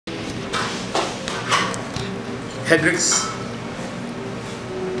Hendrix.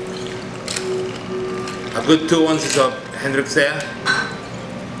 A good 2 ounces of Hendrix there.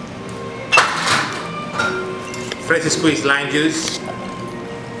 Fresh squeezed lime juice.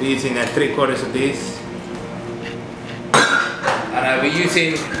 We're using 3/4 of this. And I'll be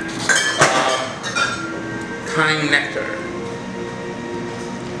using thyme nectar.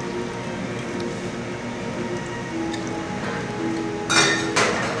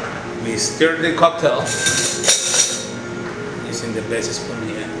 We stir the cocktail using the best spoon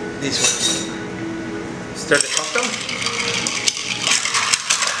here. This one. Stir the cocktail.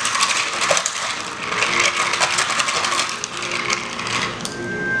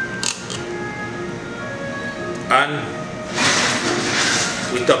 And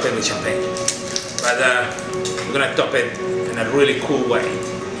we top it with champagne. But we're gonna top it in a really cool way.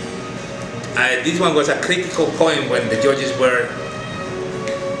 This one was a critical point when the judges were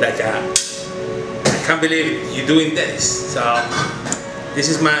like, I can't believe you're doing this. So this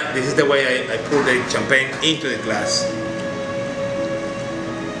is the way I pour the champagne into the glass.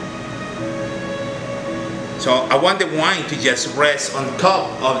 So I want the wine to just rest on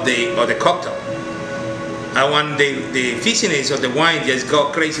top of the cocktail. I want the fizziness of the wine just go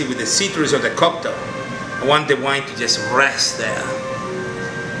crazy with the citrus of the cocktail. I want the wine to just rest there.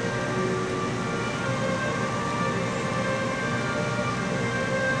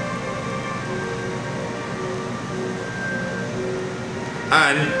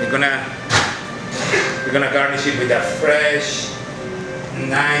 And we're gonna garnish it with a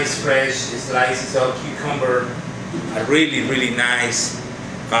nice fresh slices of cucumber, a really nice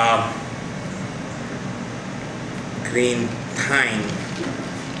green thyme.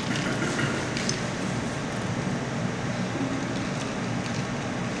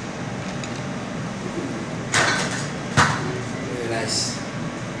 Really nice.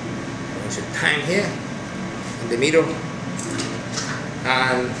 There's a thyme here in the middle.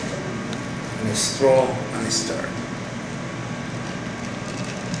 And a straw and a stir.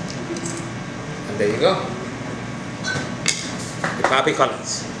 And there you go. The Papi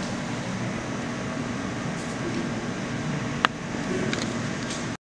Collins.